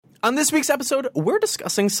On this week's episode, we're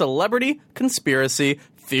discussing celebrity conspiracy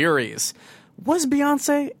theories. Was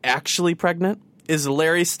Beyonce actually pregnant? Is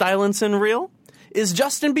Larry Stylinson real? Is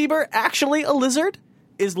Justin Bieber actually a lizard?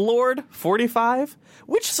 Is Lord 45?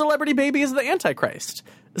 Which celebrity baby is the Antichrist?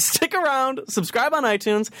 Stick around, subscribe on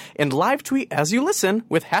iTunes, and live tweet as you listen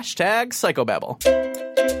with hashtag Psychobabble.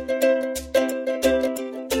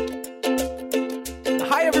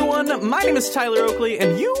 Hi everyone, my name is Tyler Oakley,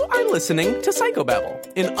 and you are listening to Psychobabble,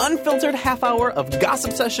 an unfiltered half hour of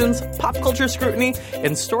gossip sessions, pop culture scrutiny,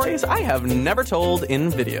 and stories I have never told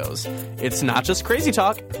in videos. It's not just crazy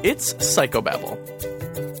talk, it's Psychobabble.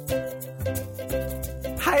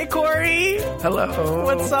 Hi Corey! Hello.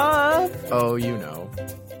 What's up? Oh, you know.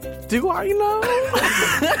 Do I know?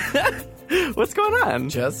 What's going on?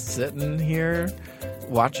 Just sitting here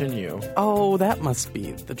watching you. Oh, that must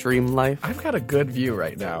be the dream life. I've got a good view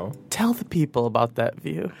right now. Tell the people about that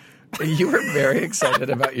view. You were very excited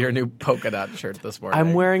about your new polka dot shirt this morning.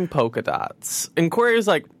 I'm wearing polka dots. And Corey was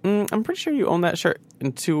like, I'm pretty sure you own that shirt.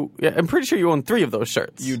 I'm pretty sure you own 3 of those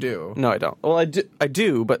shirts. You do. No, I don't. Well, I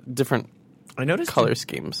do, but different color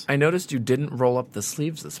schemes. I noticed you didn't roll up the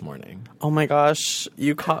sleeves this morning. Oh my gosh,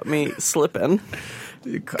 you caught me slipping.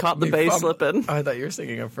 You caught the bass slipping. I thought you were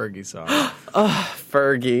singing a Fergie song.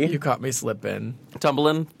 Fergie. You caught me slipping.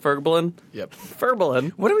 Tumbling, Fergblin. Yep.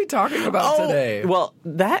 Furbling. What are we talking about today? Well,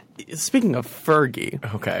 speaking of Fergie.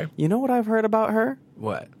 Okay. You know what I've heard about her?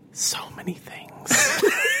 What? So many things.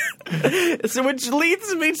 So, which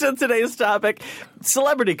leads me to today's topic,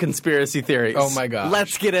 celebrity conspiracy theories. Oh my gosh.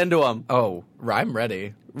 Let's get into them. Oh, rhyme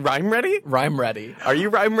ready. Rhyme ready? Rhyme ready. Are you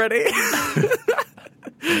rhyme ready?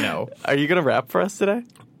 No. Are you going to rap for us today?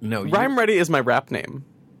 No. Rhyme ready is my rap name.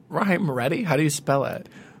 Rhyme ready? How do you spell it?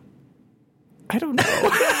 I don't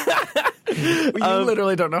know. You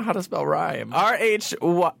literally don't know how to spell rhyme. R-H-Y-M-E.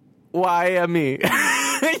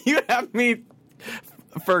 You have me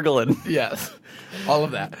Fergalin. Yes. All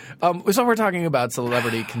of that. So we're talking about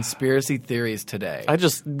celebrity conspiracy theories today. I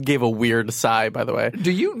just gave a weird sigh, by the way.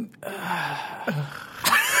 Do you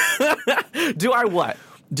Do I what?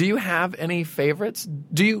 do you have any favorites?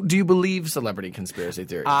 Do you believe celebrity conspiracy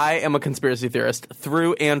theories? I am a conspiracy theorist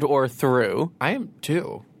through and or through. I am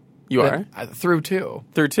too. You are? Through too.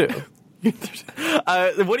 Through two.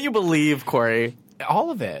 What do you believe, Corey?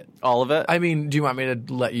 All of it. All of it? I mean, do you want me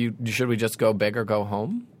to let you? Should we just go big or go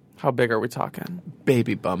home? How big are we talking?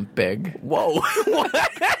 Baby bump big. Whoa.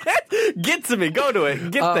 Get to me. Go to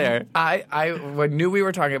it. Get there. I knew we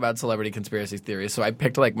were talking about celebrity conspiracy theories, so I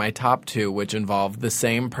picked like my top 2, which involved the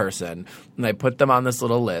same person, and I put them on this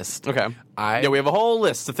little list. Okay. We have a whole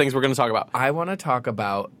list of things we're going to talk about. I want to talk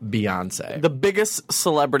about Beyonce. The biggest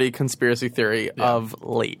celebrity conspiracy theory of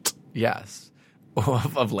late. Yes.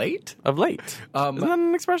 Of late? Of late. Isn't that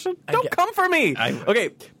an expression? Don't come for me. Okay.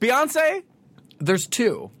 Beyonce, There's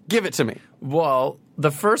 2. give it to me. Well,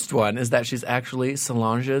 the first one is that she's actually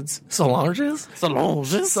Solange's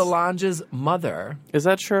mother. Is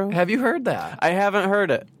that true? Have you heard that? I haven't heard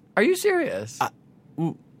it. Are you serious?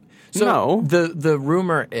 No. The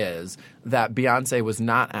rumor is that Beyonce was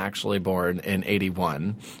not actually born in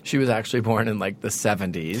 81. She was actually born in like the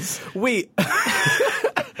 70s. Wait.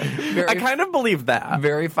 I kind of believe that.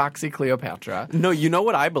 Very foxy Cleopatra. No, you know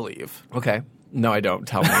what I believe? Okay. No, I don't.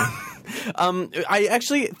 Tell me. I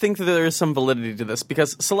actually think that there is some validity to this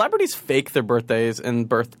because celebrities fake their birthdays and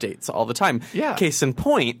birth dates all the time. Yeah. Case in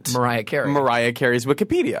point, Mariah Carey. Mariah Carey's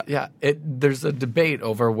Wikipedia. Yeah. There's a debate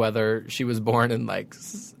over whether she was born in like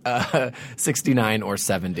 69 or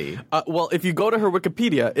 70. Well, if you go to her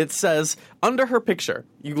Wikipedia, it says under her picture,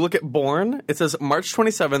 you look at born, it says March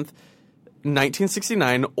 27th,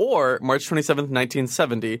 1969 or March 27th,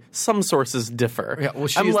 1970. Some sources differ. Yeah, well,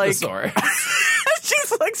 she's the source.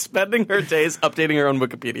 She's like spending her days updating her own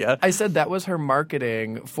Wikipedia. I said that was her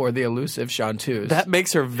marketing for the elusive Chanteuse. That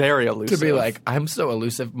makes her very elusive. To be like, I'm so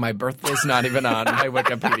elusive, my birthday's not even on my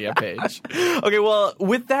Wikipedia page. Okay, well,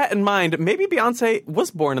 with that in mind, maybe Beyonce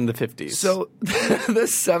was born in the 50s. So, the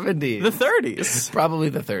 70s. The 30s. Probably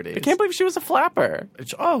the 30s. I can't believe she was a flapper.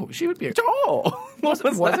 Oh, she would be a... Oh!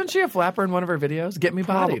 Wasn't she a flapper in one of her videos? Get Me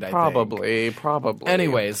Bodied, I think. Probably.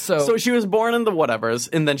 Anyways, so she was born in the whatevers,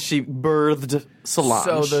 and then she birthed Solange.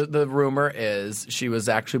 So the rumor is she was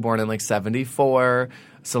actually born in like 74.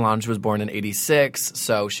 Solange was born in 86,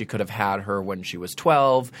 so she could have had her when she was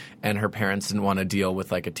 12, and her parents didn't want to deal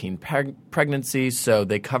with like a teen pregnancy, so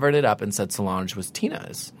they covered it up and said Solange was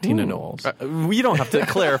Tina Knowles. We don't have to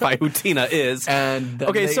clarify who Tina is. And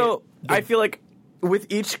I feel like with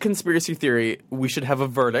each conspiracy theory, we should have a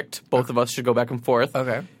verdict. Both of us should go back and forth.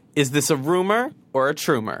 Okay. Is this a rumor or a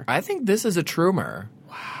trumer? I think this is a trumer.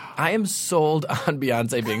 Wow. I am sold on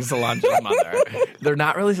Beyonce being Solange's mother. They're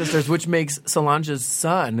not really sisters, which makes Solange's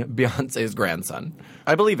son Beyonce's grandson.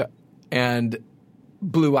 I believe it. And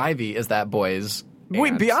Blue Ivy is that boy's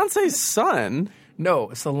Wait, aunt. Beyonce's son?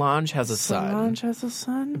 No, Solange has a son. Solange has a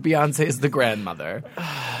son? Beyonce is the grandmother.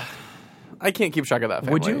 I can't keep track of that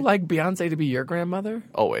family. Would you like Beyonce to be your grandmother?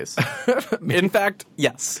 Always. In fact,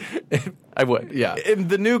 yes. I would. Yeah. And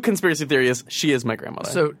the new conspiracy theory is she is my grandmother.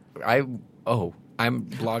 So I'm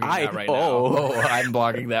blogging that right now. Oh, I'm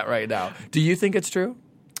blogging that right now. Do you think it's true?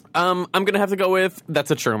 I'm going to have to go with that's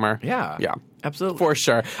a trumer. Yeah. Yeah. Absolutely. For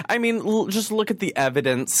sure. I mean, just look at the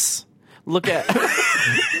evidence. Look at...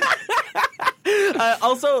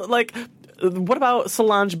 also, like, what about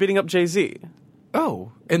Solange beating up Jay-Z?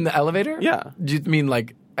 Oh, in the elevator? Yeah. Do you mean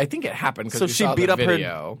like, I think it happened because So she beat up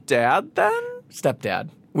her dad then? stepdad,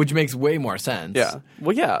 which makes way more sense. Yeah.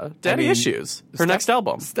 Well, yeah. Daddy Issues. Her next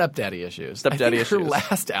album. Stepdaddy Issues. Stepdaddy I think Her Issues.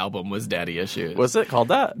 last album was Daddy Issues. Was it called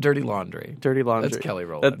that? Dirty Laundry. Dirty Laundry. That's Kelly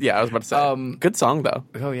Rowland. Yeah, I was about to say. Good song, though.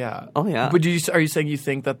 Oh, yeah. Oh, yeah. But are you saying you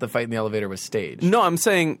think that the fight in the elevator was staged? No, I'm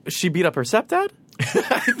saying she beat up her stepdad?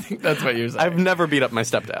 I think that's what you're saying. I've never beat up my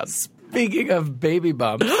stepdad. Speaking of baby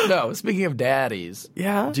bumps, no, speaking of daddies.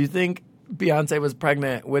 Yeah? Do you think Beyonce was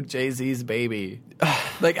pregnant with Jay-Z's baby?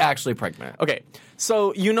 Like, actually pregnant. Okay,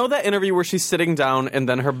 so you know that interview where she's sitting down and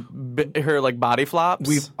then her like body flops?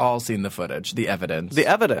 We've all seen the footage, the evidence. The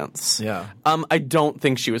evidence. Yeah. I don't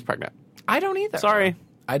think she was pregnant. I don't either. Sorry.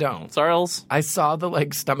 I don't. Sorrels? I saw the,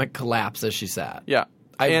 like, stomach collapse as she sat. Yeah.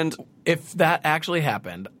 And if that actually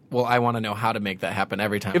happened, well, I want to know how to make that happen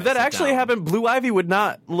every time. if that actually happened, Blue Ivy would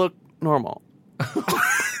not look normal.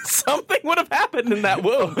 Something would have happened in that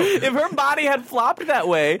womb. If her body had flopped that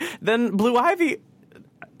way, then Blue Ivy,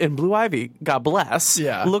 God bless,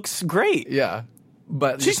 Yeah. looks great. Yeah.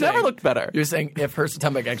 But She's never looked better. You're saying if her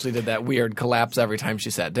stomach actually did that weird collapse every time she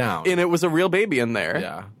sat down. And it was a real baby in there.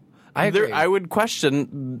 Yeah. I agree. I would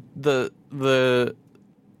question the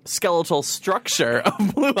skeletal structure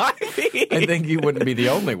of Blue Ivy. I think you wouldn't be the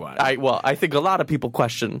only one. I think a lot of people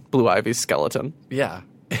question Blue Ivy's skeleton. Yeah.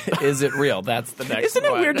 Is it real? That's the next Isn't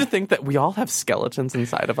it one. weird to think that we all have skeletons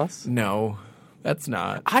inside of us? No, that's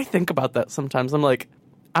not. I think about that sometimes. I'm like,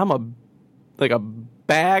 I'm a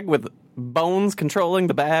bag with bones controlling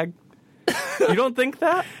the bag. You don't think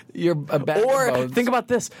that? You're a bag Or of bones. think about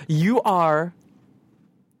this. You are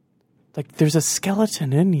like there's a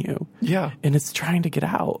skeleton in you. Yeah. And it's trying to get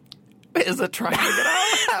out. Is it trying to get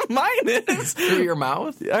out? Mine is. Through your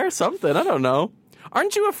mouth? Or something. I don't know.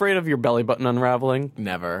 Aren't you afraid of your belly button unraveling?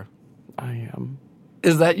 Never. I am.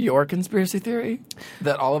 Is that your conspiracy theory?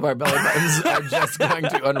 That all of our belly buttons are just going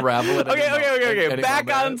to unravel at any Okay. any Back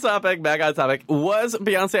on moment? topic. Was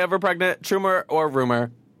Beyonce ever pregnant? Trumer or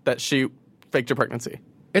rumor that she faked her pregnancy?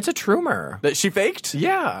 It's a trumor. That she faked?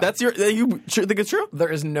 Yeah. You think it's true? There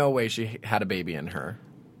is no way she had a baby in her.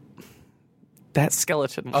 That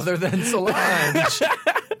skeleton. Other than Solange.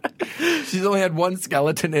 She's only had one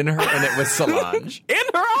skeleton in her, and it was Solange. In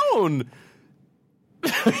her own.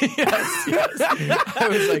 Yes. I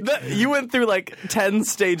was like, You went through like 10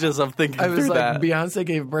 stages of thinking I was through like, that. Beyonce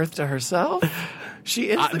gave birth to herself? She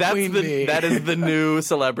is the queen bee. That is the new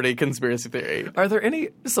celebrity conspiracy theory. Are there any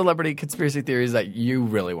celebrity conspiracy theories that you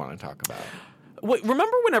really want to talk about? Wait,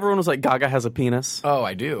 remember when everyone was like, Gaga has a penis? Oh,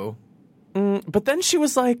 I do. But then she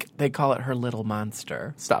was like, They call it her little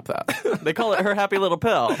monster. stop that. They call it her happy little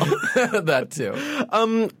pill. That too.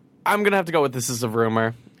 I'm going to have to go with this is a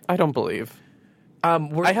rumor. I don't believe.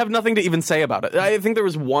 I have nothing to even say about it. I think there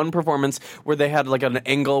was one performance where they had like an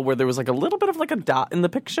angle where there was like a little bit of like a dot in the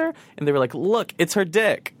picture, and they were like, look, it's her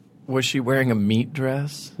dick. Was she wearing a meat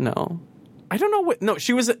dress? No. I don't know what. No,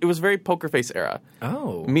 she was. It was very poker face era.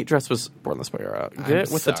 Oh. Meat dress was born this way era.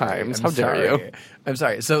 Get with the times. I'm How dare sorry. you? I'm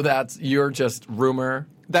sorry. So you're just rumor.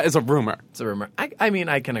 That is a rumor. It's a rumor. I mean,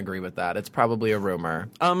 I can agree with that. It's probably a rumor.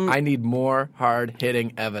 I need more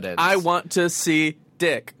hard-hitting evidence. I want to see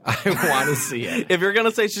dick. I want to see it. If you're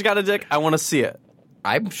gonna say she's got a dick, I want to see it.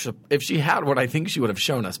 If she had one, I think she would have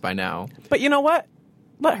shown us by now. But you know what?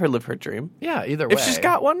 Let her live her dream. Yeah, either way. If she's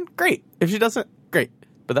got one, great. If she doesn't, great.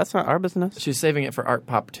 But that's not our business. She's saving it for Art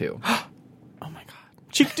Pop too. Oh my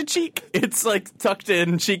god. Cheek to cheek. It's like tucked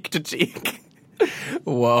in cheek to cheek.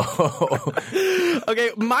 Whoa. Okay,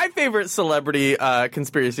 my favorite celebrity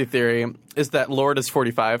conspiracy theory is that Lorde is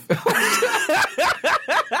 45.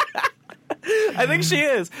 I think she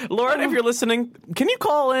is. Lorde, if you're listening, can you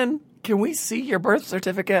call in? Can we see your birth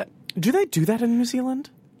certificate? Do they do that in New Zealand?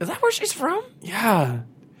 Is that where she's from? Yeah.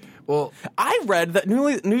 Well, I read that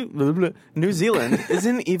New Zealand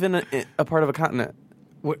isn't even a part of a continent.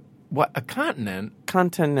 what a continent?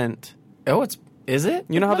 Continent. Oh, it's Is it?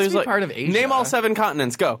 You know It how must there's be like part of Asia. Name all 7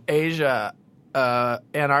 continents. Go. Asia,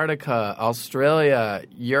 Antarctica, Australia,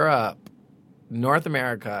 Europe, North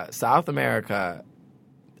America, South America,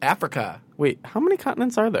 Africa. Wait, how many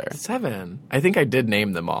continents are there? 7. I think I did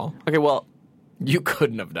name them all. Okay, well, You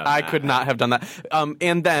couldn't have done I that. could not have done that.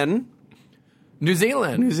 And then New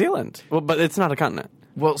Zealand. New Zealand. Well, but it's not a continent.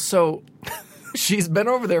 Well, so she's been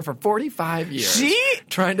over there for 45 years. She-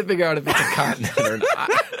 Trying to figure out if it's a continent or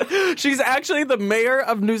not. She's actually the mayor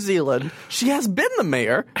of New Zealand. She has been the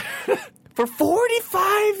mayor for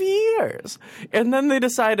 45 years. And then they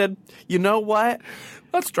decided, you know what?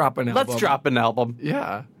 Let's drop an album. Let's drop an album.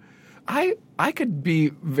 Yeah. I could be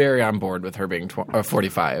very on board with her being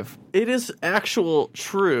 45. It is actual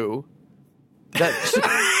true that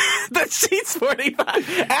that she's 45.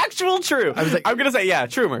 Actual true. I was like, I'm going to say, yeah,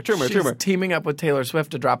 trumer. She's teaming up with Taylor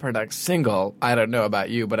Swift to drop her next single. I don't know about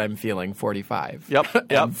you, but I'm feeling 45. Yep.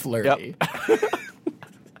 And flirty.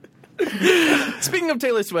 Speaking of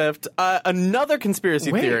Taylor Swift, another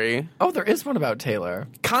conspiracy Wait. theory. Oh, there is one about Taylor.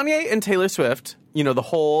 Kanye and Taylor Swift, you know, the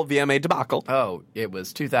whole VMA debacle. Oh, it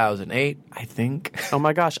was 2008, I think. Oh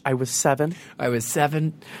my gosh, I was 7. I was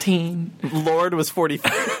 17. Lord was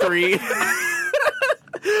 43.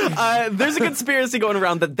 There's a conspiracy going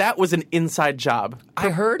around that was an inside job.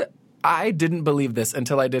 I didn't believe this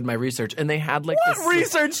until I did my research, and they had like What this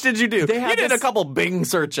research did you do? They had You did this- a couple Bing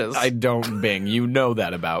searches. I don't Bing. You know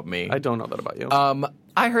that about me. I don't know that about you.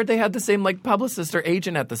 I heard they had the same like publicist or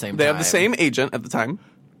agent at the same They time. have the same agent at the time.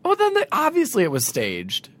 Well, then obviously it was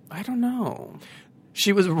staged. I don't know.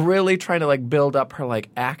 She was really trying to like build up her like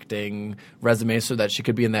acting resume so that she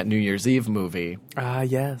could be in that New Year's Eve movie.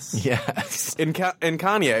 Yes. Yes. In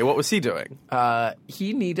Kanye, what was he doing?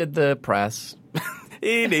 He needed the press.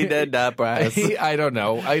 He needed the prize. I don't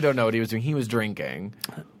know. I don't know what he was doing. He was drinking.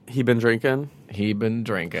 He been drinking? He'd been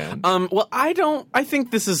drinking. Well, I think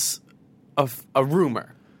this is a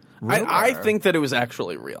rumor. I think that it was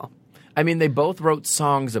actually real. I mean, they both wrote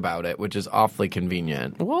songs about it, which is awfully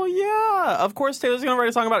convenient. Well, yeah. Of course Taylor's going to write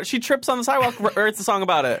a song about it. She trips on the sidewalk, writes a song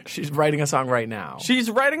about it. She's writing a song right now. She's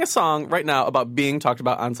writing a song right now about being talked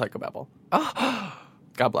about on Psychobabble.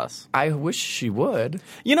 God bless. I wish she would.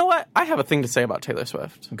 You know what? I have a thing to say about Taylor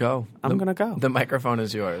Swift. Go. I'm going to go. The microphone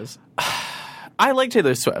is yours. I like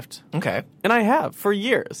Taylor Swift. Okay. And I have for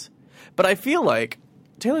years. But I feel like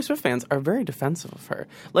Taylor Swift fans are very defensive of her.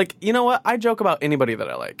 Like, you know what? I joke about anybody that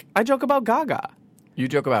I like. I joke about Gaga. You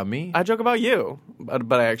joke about me? I joke about you,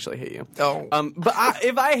 but I actually hate you. Oh. But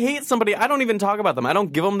if I hate somebody, I don't even talk about them. I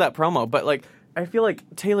don't give them that promo. But like, I feel like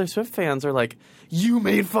Taylor Swift fans are like, you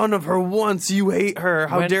made fun of her once. You hate her.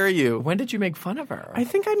 How dare you? When did you make fun of her? I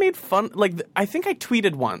think I made fun. Like, I think I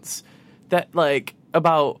tweeted once that like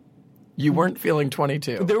about You weren't feeling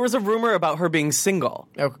 22. there was a rumor about her being single.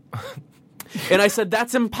 Oh. And I said,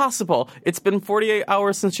 that's impossible. It's been 48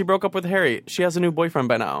 hours since she broke up with Harry. She has a new boyfriend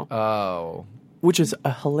by now. Oh. Which is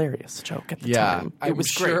a hilarious joke at the time. It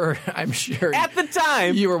was great. I'm sure. At the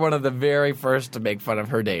time. You were one of the very first to make fun of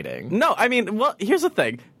her dating. No, I mean, well, here's the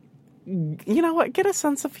thing. You know what? Get a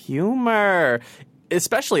sense of humor.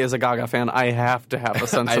 Especially as a Gaga fan, I have to have a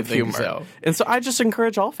sense I of think humor. so. And so I just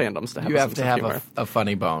encourage all fandoms to have You a have sense to of have humor. a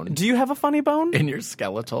funny bone Do you have a funny bone? in your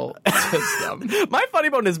skeletal system. My funny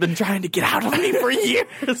bone has been trying to get out of me for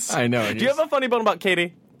years. I know. Do you have a funny bone about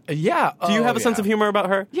Katie? Yeah. Do you have a sense of humor about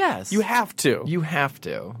her? Yes. You have to. You have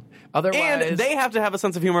to. Otherwise, And they have to have a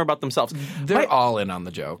sense of humor about themselves. they're all in on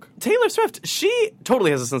the joke. Taylor Swift, she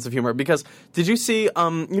totally has a sense of humor because did you see,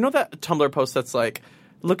 you know that Tumblr post that's like,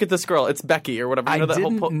 look at this girl, it's Becky or whatever. You I know that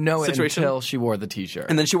didn't whole know it situation? until she wore the T-shirt.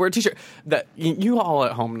 And then she wore a T-shirt that you all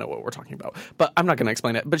at home know what we're talking about, but I'm not going to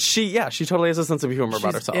explain it. But she totally has a sense of humor about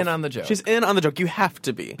She's herself. in on the joke. She's in on the joke. You have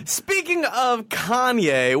to be. Speaking of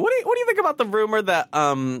Kanye, what do you think about the rumor that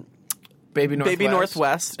Baby Northwest. Baby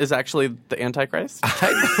Northwest is actually the Antichrist?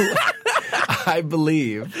 I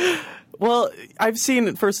believe. Well, I've seen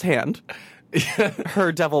it firsthand.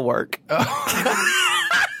 Her devil work.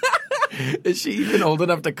 Is she even old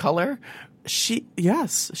enough to color? Yeah.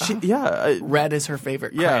 Red is her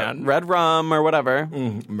favorite Yeah, crayon. red rum or whatever.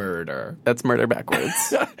 Murder. That's murder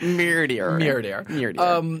backwards.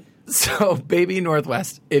 Murder. So, Baby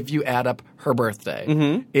Northwest, if you add up her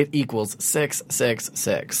birthday, it equals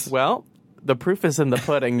 666. Well, the proof is in the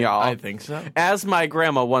pudding, y'all. I think so. As my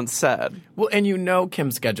grandma once said. Well, and you know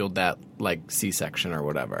Kim scheduled that, like, C-section or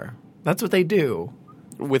whatever. That's what they do.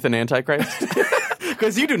 With an Antichrist?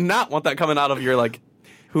 Because you do not want that coming out of your, like,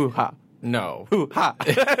 hoo-ha. No. Hoo ha.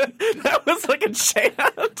 That was like a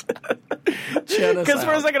chant. Because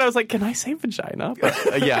for a second I was like, can I say vagina?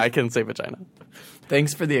 But, yeah, I can say vagina.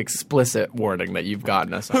 Thanks for the explicit warning that you've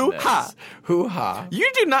gotten us on this. Hoo-ha. Hoo-ha. You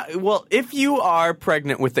do not. Well, if you are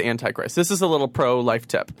pregnant with the Antichrist, this is a little pro-life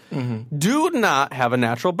tip. Do not have a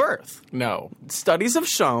natural birth. No. Studies have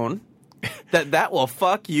shown that will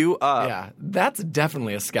fuck you up. Yeah, that's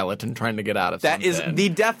definitely a skeleton trying to get out of That something. is the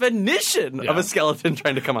definition of a skeleton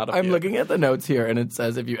trying to come out of I'm you. looking at the notes here, and it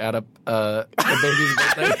says if you add up the baby's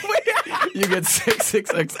birthday, you get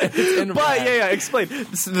 666, and it's in But red. yeah, explain.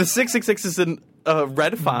 The 666 is in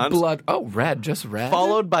red font. Blood. Oh, red, just red.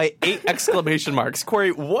 Followed by 8 exclamation marks.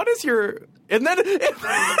 Corey, what is your... And then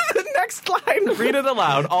the next line, read it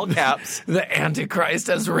aloud, all caps. The Antichrist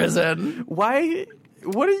has risen. Why...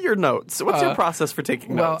 What are your notes? What's your process for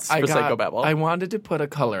taking notes for Psychobabble? I wanted to put a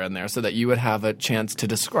color in there so that you would have a chance to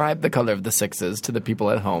describe the color of the sixes to the people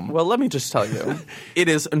at home. Well, let me just tell you. It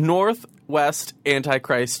is Northwest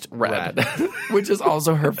Antichrist red. Which is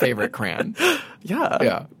also her favorite crayon. Yeah.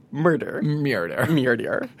 Yeah. Murder.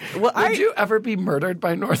 Murder. Well, Would you ever be murdered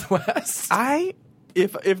by Northwest?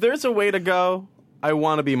 If there's a way to go, I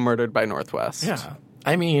want to be murdered by Northwest. Yeah.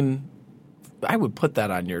 I mean, I would put that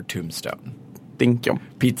on your tombstone. Thank you.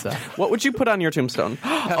 Pizza. What would you put on your tombstone?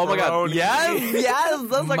 Oh my god. Pepperoni. Yes.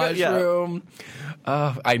 That's like mushroom.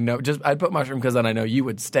 I know. I'd put mushroom because then I know you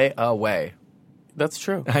would stay away. That's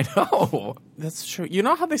true. I know. That's true. You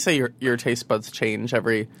know how they say your taste buds change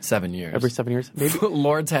every 7 years. Every 7 years? Maybe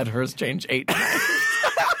Lord's had hers change 8 times.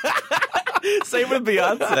 Same with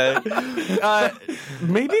Beyonce.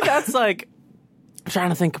 Maybe that's like, I'm trying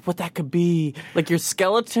to think of what that could be. Like your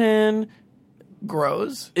skeleton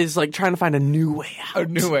Grows. is like trying to find a new way out. A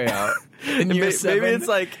new way out. In year Maybe 7, it's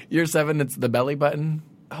like, year 7, it's the belly button.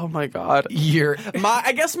 oh my god. Year.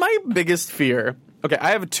 I guess my biggest fear. Okay,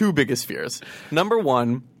 I have 2 biggest fears. Number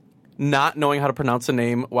 1, not knowing how to pronounce a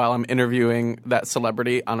name while I'm interviewing that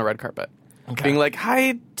celebrity on a red carpet. Okay. Being like,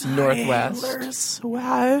 hi, Northwest. Taylor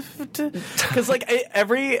Swift. Because like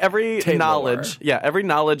every Taylor. knowledge, every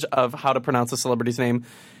knowledge of how to pronounce a celebrity's name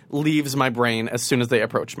leaves my brain as soon as they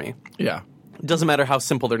approach me. Yeah. It doesn't matter how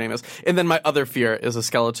simple their name is. And then my other fear is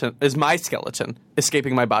my skeleton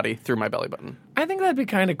escaping my body through my belly button. I think that'd be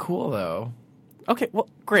kind of cool, though. Okay, well,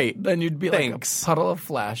 great. Then you'd be Thanks. like a puddle of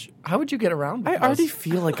flesh. How would you get around with I already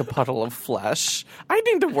feel like a puddle of flesh. I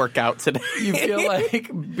need to work out today. You feel like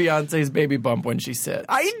Beyonce's baby bump when she sits.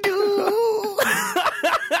 I do.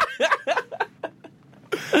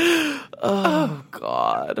 Oh,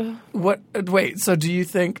 God. What? Wait, so do you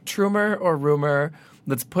think Trumer or Rumor,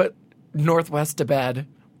 let's put Northwest to bed?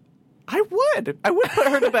 I would put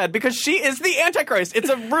her to bed because she is the Antichrist. It's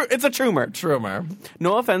a Trumer. Trumer.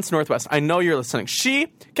 No offense, Northwest. I know you're listening.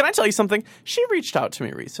 Can I tell you something? She reached out to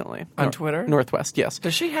me recently. On Twitter? Northwest, yes.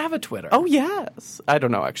 Does she have a Twitter? Oh, yes. I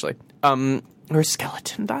don't know, actually. Her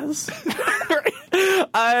skeleton does.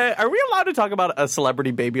 Are we allowed to talk about a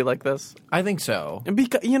celebrity baby like this? I think so.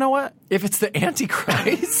 Because, you know what? If it's the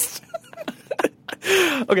Antichrist.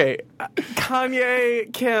 Okay,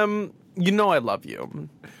 Kanye, Kim, you know I love you.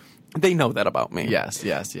 They know that about me. Yes.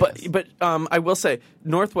 But I will say,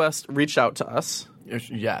 Northwest reached out to us.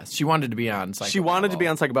 Yes. She wanted to be on Psychobabble. She wanted to be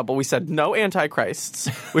on Psychobabble. We said no Antichrists,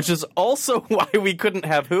 which is also why we couldn't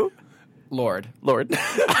have who? Lord.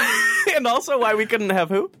 And also why we couldn't have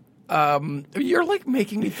who? You're like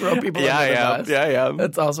making me throw people Yeah, under the I am. bus. Yeah, I am.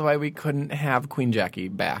 That's also why we couldn't have Queen Jackie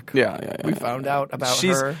back. Yeah. We found out about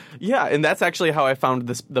her. Yeah, and that's actually how I found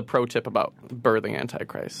the pro tip about birthing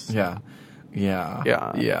Antichrist. Yeah.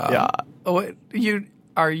 Oh, wait,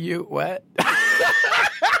 are you what?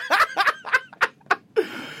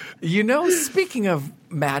 You know, speaking of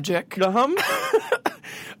magic,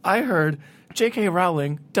 I heard J.K.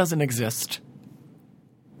 Rowling doesn't exist.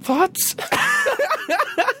 Thoughts?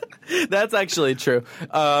 That's actually true.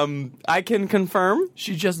 I can confirm.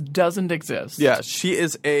 She just doesn't exist. Yeah, she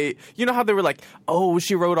is a... You know how they were like, oh,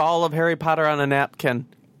 she wrote all of Harry Potter on a napkin?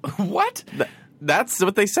 What? That's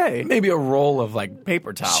what they say. Maybe a roll of, like,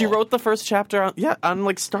 paper towel. She wrote the first chapter on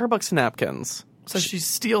like, Starbucks napkins. So she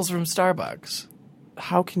steals from Starbucks.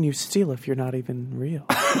 How can you steal if you're not even real?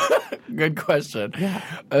 Good question. Yeah.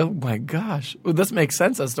 Oh, my gosh. Well, this makes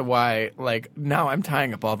sense as to why, like, now I'm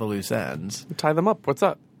tying up all the loose ends. Tie them up. What's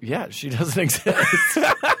up? Yeah, she doesn't exist.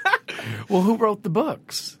 Well, who wrote the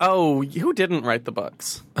books? Oh, who didn't write the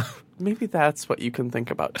books? Maybe that's what you can think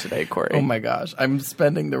about today, Corey. Oh my gosh. I'm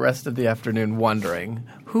spending the rest of the afternoon wondering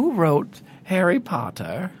who wrote Harry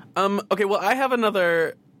Potter? Okay, well, I have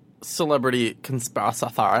another celebrity conspiracy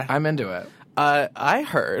theory. I'm into it. I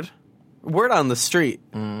heard Word on the street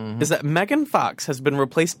is that Megan Fox has been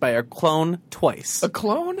replaced by a clone twice. A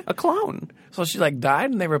clone? A clone. So she like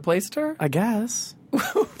died and they replaced her? I guess.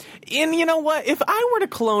 And you know what? If I were to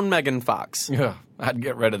clone Megan Fox, Yeah, I'd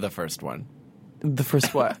get rid of the first one. the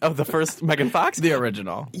first what? Oh, the first Megan Fox? The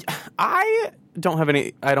original. I don't have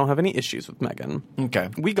any issues with Megan. Okay.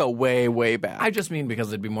 We go way, way back. I just mean because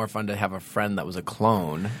it'd be more fun to have a friend that was a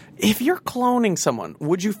clone. If you're cloning someone,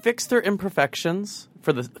 would you fix their imperfections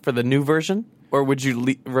for the new version, or would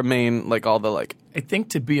you remain like all the like? I think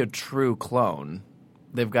to be a true clone,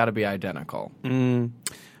 they've got to be identical.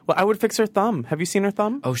 Well, I would fix her thumb. Have you seen her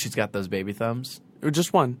thumb? Oh, she's got those baby thumbs? Or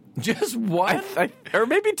just one, Just one? or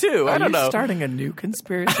maybe two. I don't know. Starting a new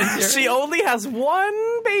conspiracy theory? She only has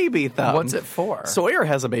one baby thumb. What's it for? Sawyer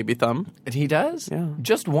has a baby thumb. And he does? Yeah.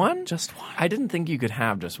 Just one? Just one. I didn't think you could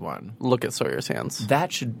have just one. Look at Sawyer's hands.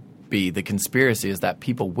 That should be the conspiracy, is that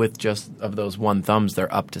people with just of those one thumbs,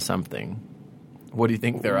 they're up to something. What do you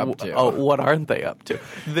think they're up to? Oh, what aren't they up to?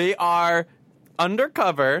 They are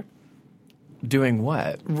undercover Doing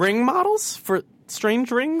what? ring models for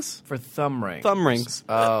strange rings. For thumb rings. Thumb rings.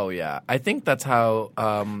 Oh, yeah. I think that's how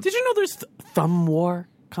Did you know there's thumb war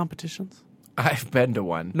competitions? I've been to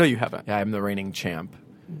one. No, you haven't. Yeah, I'm the reigning champ.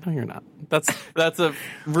 No, you're not. That's a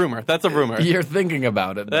rumor. That's a rumor. You're thinking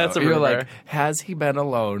about it, though. That's a You're rumor. like, has he been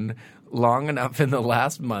alone long enough in the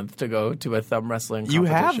last month to go to a thumb wrestling You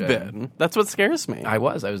competition? have been. That's what scares me. I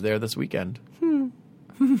was there this weekend.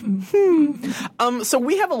 So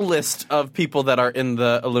we have a list of people that are in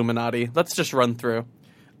the Illuminati. Let's just run through.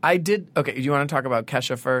 I did. Okay, you want to talk about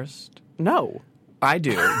Kesha first? No. I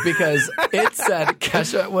do, because it said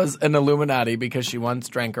Kesha was an Illuminati because she once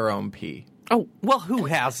drank her own pee. Oh, well, who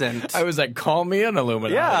hasn't? I was like, call me an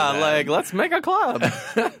Illuminati. Yeah, then. like, let's make a club.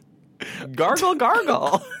 Gargle,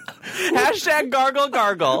 gargle. Hashtag gargle,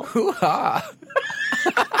 gargle. Hoo-ha.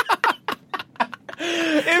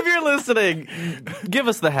 If you're listening, give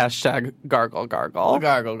us the hashtag gargle, gargle.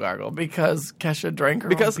 Gargle, gargle, because Kesha drank her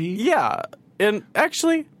Because, own pee? yeah. And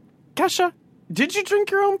actually, Kesha, did you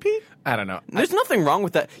drink your own pee? I don't know. There's nothing wrong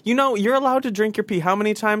with that. You know, you're allowed to drink your pee how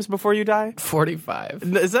many times before you die? 45.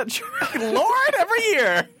 Is that true? Lord, every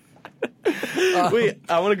year. Wait,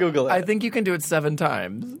 I want to Google it. I think you can do it 7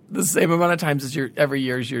 times. The same amount of times as every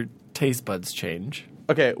year as your taste buds change.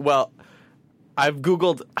 Okay, well, I've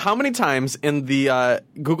Googled how many times in the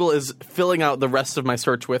Google is filling out the rest of my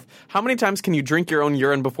search with how many times can you drink your own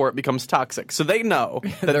urine before it becomes toxic? So they know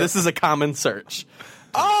that this is a common search.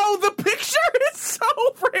 Oh, the picture is so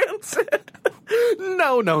rancid.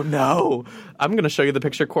 No. I'm going to show you the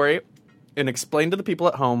picture, Corey, and explain to the people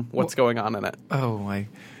at home what's going on in it. Oh, my.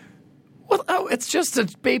 Well, it's just a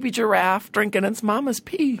baby giraffe drinking its mama's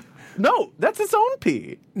pee. No, that's its own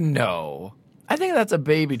pee. No. I think that's a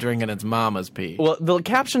baby drinking its mama's pee. Well, the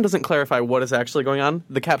caption doesn't clarify what is actually going on.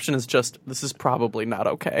 The caption is just, this is probably not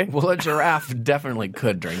okay. Well, a giraffe definitely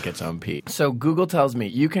could drink its own pee. So Google tells me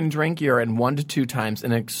you can drink urine 1 to 2 times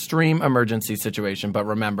in an extreme emergency situation, but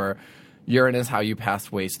remember, urine is how you pass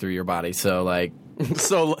waste through your body. So, like...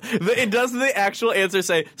 So, it does the actual answer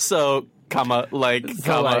say, so, comma, like,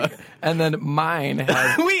 comma. like, and then mine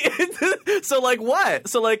has... Wait, so, like, what?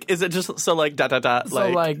 So, like, is it just, so, like, dot, dot, dot, So,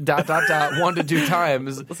 like, dot, dot, dot, 1 to 2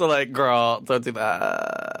 times. So, like, girl, don't do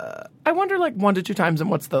that. I wonder, like, 1 to 2 times,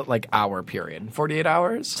 and what's the, like, hour period? 48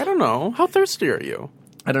 hours? I don't know. How thirsty are you?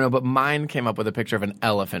 I don't know, but mine came up with a picture of an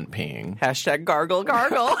elephant peeing. Hashtag gargle,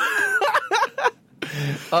 gargle.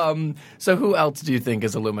 So who else do you think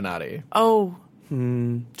is Illuminati? Oh,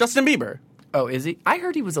 Justin Bieber. Oh, is he? I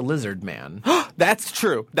heard he was a lizard man. That's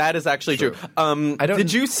true. That is actually true. I don't-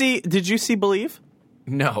 Did you see Believe?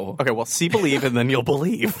 No. Okay, well, see Believe and then you'll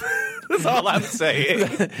believe. That's all I'm saying.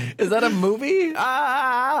 Is that a movie?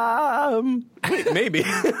 Maybe.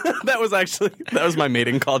 that was my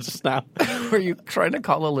mating call just now. Were you trying to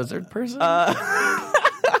call a lizard person?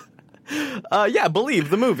 Yeah, Believe,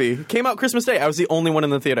 the movie. Came out Christmas Day. I was the only one in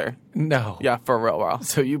the theater. No. Yeah, for a real while.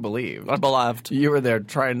 So you believe. Beloved. You were there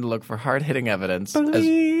trying to look for hard-hitting evidence.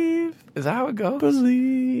 Believe. Is that how it goes?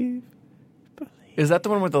 Believe. Is that the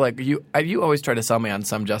one with the, like, you always try to sell me on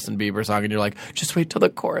some Justin Bieber song, and you're like, just wait till the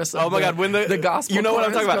chorus. Oh my God, when the gospel you know what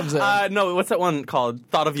I'm chorus talking comes about? in. No, what's that one called?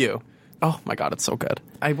 Thought of You. Oh my God, it's so good.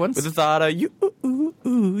 I once... With the thought of you,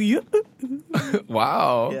 you.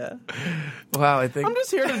 Wow. Yeah. Wow, I think... I'm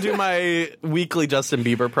just here to do my weekly Justin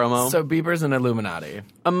Bieber promo. So Bieber's an Illuminati.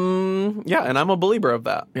 Yeah, and I'm a believer of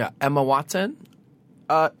that. Yeah. Emma Watson?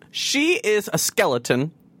 She is a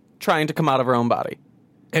skeleton trying to come out of her own body.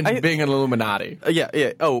 And being an Illuminati. Yeah.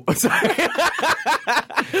 Oh, sorry.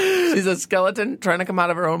 She's a skeleton trying to come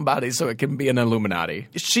out of her own body so it can be an Illuminati.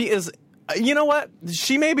 She is You know what?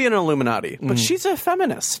 She may be an Illuminati, but she's a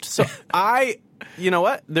feminist. So you know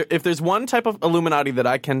what? If there's one type of Illuminati that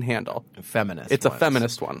I can handle, Feminist. it's a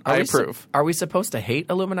feminist one. I approve. Are we supposed to hate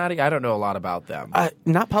Illuminati? I don't know a lot about them.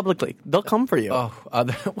 Not publicly. They'll come for you.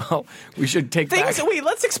 Well, we should take back. Wait,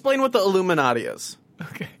 let's explain what the Illuminati is.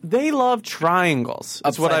 Okay. They love triangles.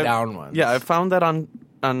 It's Upside down ones. Yeah, I found that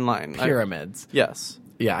online. Pyramids. Yes.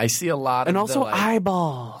 Yeah, I see a lot of And also the,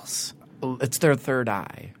 eyeballs. it's their third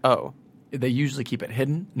eye. Oh. They usually keep it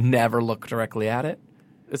hidden, never look directly at it.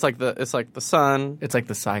 It's like the sun. It's like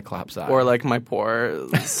the Cyclops eye. Or like my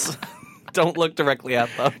pores. Don't look directly at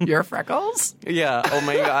them. your freckles? Yeah. Oh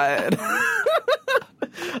my god.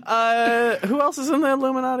 Who else is in the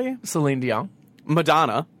Illuminati? Celine Dion.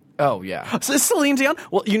 Madonna. Oh, yeah. So is Celine Dion?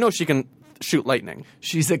 Well, you know she can shoot lightning,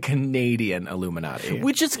 She's a Canadian Illuminati.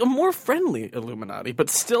 which is a more friendly Illuminati, but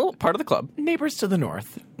still part of the club. Neighbors to the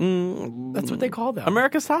north. That's what they call them.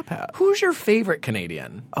 America's Top Hat. Who's your favorite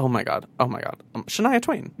Canadian? Oh my god. Shania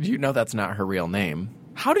Twain. You know that's not her real name.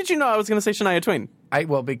 How did you know I was going to say Shania Twain?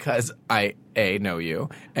 Because I, A, know you,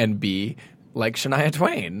 and B, like Shania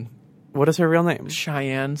Twain. What is her real name?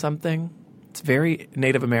 Cheyenne something. It's very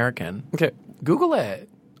Native American. Okay. Google it.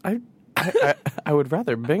 I would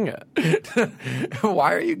rather Bing it.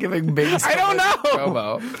 Why are you giving Bing so I don't much know.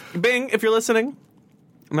 promo? Bing, if you're listening,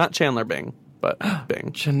 not Chandler Bing, but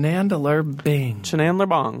Bing. Shenandoah Bing. Chandler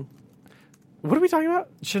Bong. What are we talking about?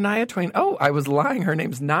 Shania Twain. Oh, I was lying. Her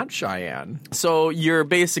name's not Cheyenne. So you're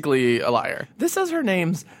basically a liar. This says her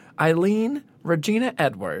name's Eileen Regina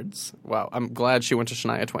Edwards. Wow, I'm glad she went to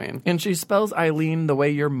Shania Twain. And she spells Eileen the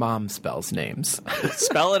way your mom spells names.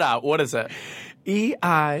 Spell it out. What is it?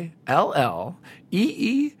 Eilleen.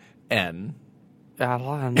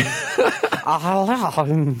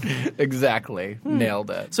 Exactly. Nailed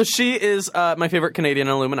it. So she is my favorite Canadian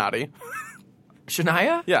Illuminati.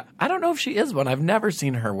 Shania? Yeah. I don't know if she is one. I've never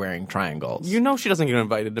seen her wearing triangles. You know she doesn't get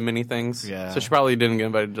invited to many things. Yeah. So she probably didn't get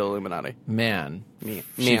invited to Illuminati. Man. She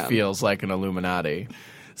Man. feels like an Illuminati.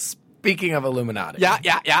 Speaking of Illuminati.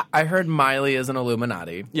 Yeah. I heard Miley is an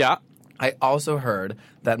Illuminati. Yeah. I also heard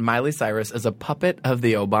that Miley Cyrus is a puppet of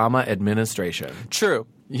the Obama administration. True.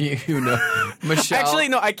 You know, Michelle. Actually,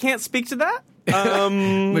 no, I can't speak to that.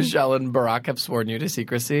 Michelle and Barack have sworn you to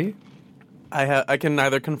secrecy. I can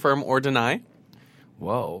neither confirm or deny.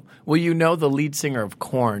 Whoa. Well, you know the lead singer of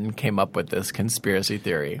Korn came up with this conspiracy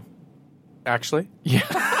theory. Actually? Yeah.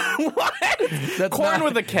 What? That's Corn not-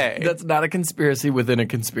 with a K. That's not a conspiracy within a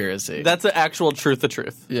conspiracy. That's an actual truth of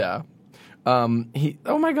truth. Yeah. Oh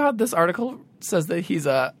my God, this article says that he's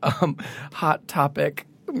a Hot Topic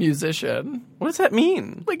musician. What does that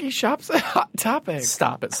mean? Like he shops at Hot Topic.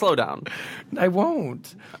 Stop it. Slow down. I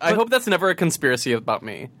won't. I hope that's never a conspiracy about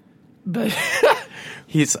me. But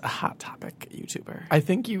He's a Hot Topic YouTuber. I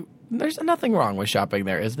think there's nothing wrong with shopping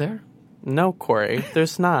there, is there? No, Corey,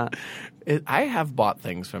 there's not. I have bought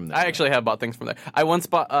things from there. I actually have bought things from there. I once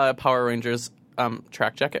bought a Power Rangers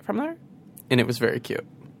track jacket from there, and it was very cute.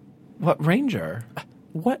 What Ranger?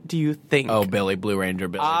 What do you think? Oh, Billy, Blue Ranger,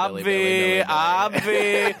 Billy.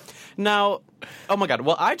 Obvi. Now, oh my God.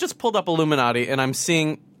 Well, I just pulled up Illuminati, and I'm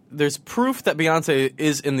seeing there's proof that Beyonce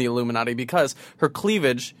is in the Illuminati because her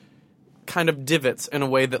cleavage kind of divots in a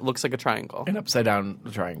way that looks like a triangle. An upside down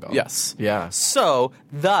triangle. Yes. Yeah. So,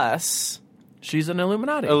 thus, She's an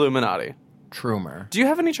Illuminati. Illuminati. Trumer. Do you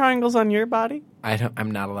have any triangles on your body?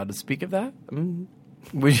 I'm not allowed to speak of that.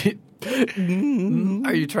 Would you,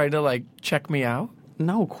 are you trying to check me out?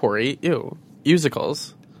 No, Corey. Ew.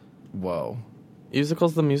 Musicals. Whoa.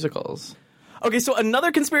 Musicals the musicals. Okay, so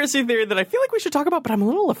another conspiracy theory that I feel like we should talk about, but I'm a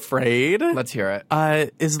little afraid. Let's hear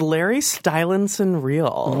it. Is Larry Stylinson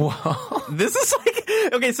real? Whoa. This is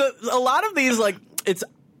okay, so a lot of these, it's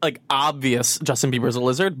obvious Justin Bieber's a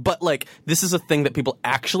lizard, but this is a thing that people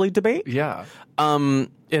actually debate. Yeah. And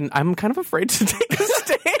I'm kind of afraid to take a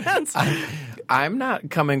stance. I'm not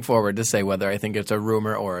coming forward to say whether I think it's a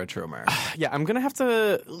rumor or a trumer. Yeah, I'm gonna have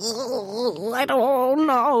to. I don't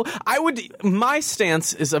know. My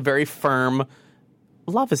stance is a very firm.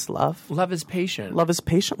 Love is love. Love is patient. Love is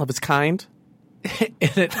patient. Love is kind. And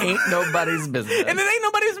it ain't nobody's business. And it ain't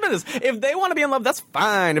nobody's business. If they want to be in love, that's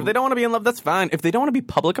fine. If they don't want to be in love, that's fine. If they don't want to be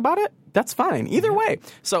public about it, that's fine. Either way.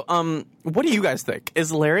 So, what do you guys think?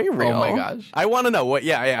 Is Larry real? Oh my gosh. I want to know what.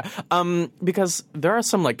 Yeah. Because there are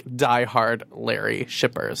some diehard Larry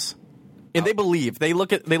shippers, and they believe. They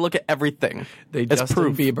look at everything. They as Justin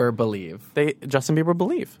proof. Bieber believe. Justin Bieber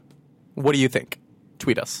believe. What do you think?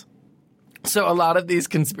 Tweet us. So a lot of these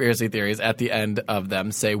conspiracy theories at the end of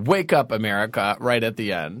them say, wake up, America, right at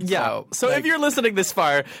the end. Yeah. So if you're listening this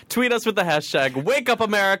far, tweet us with the hashtag Wake Up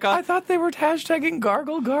America. I thought they were hashtagging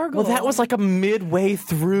gargle gargle. Well, that was like a midway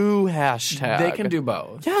through hashtag. They can do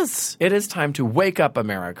both. Yes. It is time to wake up,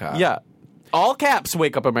 America. Yeah. All caps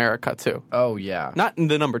Wake Up America, too. Oh, yeah. Not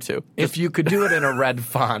the number 2. If you could do it in a red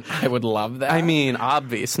font, I would love that. I mean,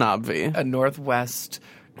 snobby. A Northwest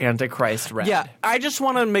Antichrist red. Yeah, I just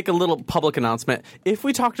want to make a little public announcement. If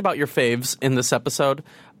we talked about your faves in this episode,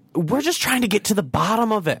 we're just trying to get to the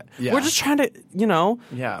bottom of it. Yeah. We're just trying to,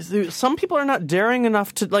 Yeah. Some people are not daring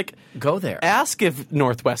enough to, Go there. ask if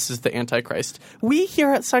Northwest is the Antichrist. We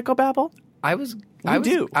here at Psychobabble, I was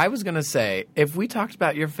do. I was going to say, if we talked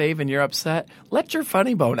about your fave and you're upset, let your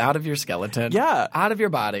funny bone out of your skeleton. Yeah. Out of your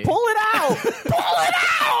body. pull it out! Pull it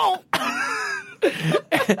out!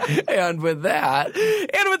 And with that,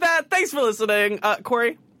 Thanks for listening.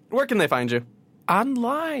 Corey, where can they find you?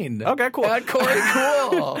 online. Okay, cool. At Corey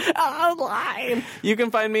Cool. Online. You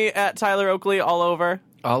can find me at Tyler Oakley all over.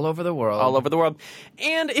 All over the world. All over the world.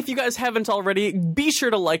 And if you guys haven't already, be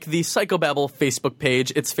sure to like the Psychobabble Facebook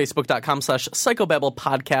page. It's facebook.com/Psychobabble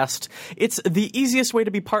podcast. It's the easiest way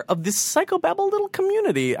to be part of this Psychobabble little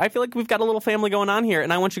community. I feel like we've got a little family going on here,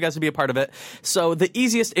 and I want you guys to be a part of it. So the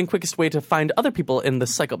easiest and quickest way to find other people in the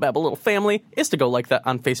Psychobabble little family is to go like that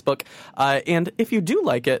on Facebook. And if you do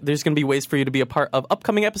like it, there's going to be ways for you to be a part of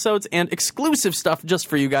upcoming episodes and exclusive stuff just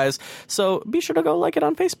for you guys. So be sure to go like it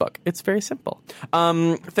on Facebook. It's very simple.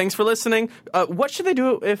 Thanks for listening. What should they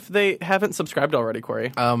do if they haven't subscribed already,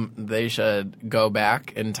 Corey? They should go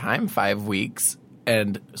back in time 5 weeks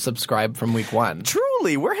and subscribe from week 1.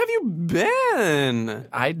 Truly, where have you been?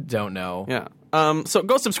 I don't know. Yeah. So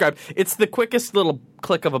go subscribe. It's the quickest little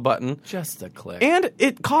click of a button. Just a click. And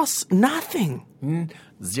it costs nothing.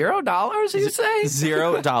 $0, you say?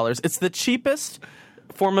 $0. It's the cheapest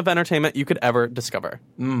form of entertainment you could ever discover.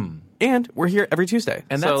 And we're here every Tuesday.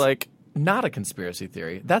 And so, that's not a conspiracy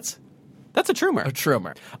theory. That's a trumer. a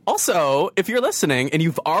trumer. Also, if you're listening and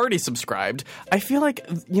you've already subscribed, I feel like,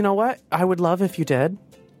 you know what? I would love if you did.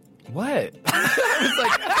 What? It's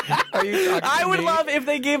like, are you talking I to would me? love if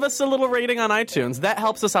they gave us a little rating on iTunes. That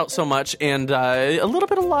helps us out so much, and a little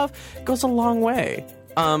bit of love goes a long way.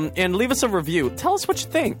 And leave us a review. Tell us what you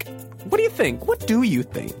think. What do you think? What do you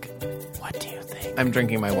think? What do you think? I'm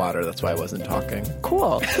drinking my water. That's why I wasn't talking.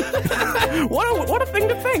 Cool. What a thing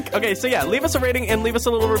to think. Okay, so yeah, leave us a rating and leave us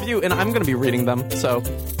a little review, and I'm going to be reading them. So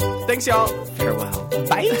thanks, y'all. Farewell.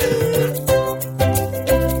 Bye.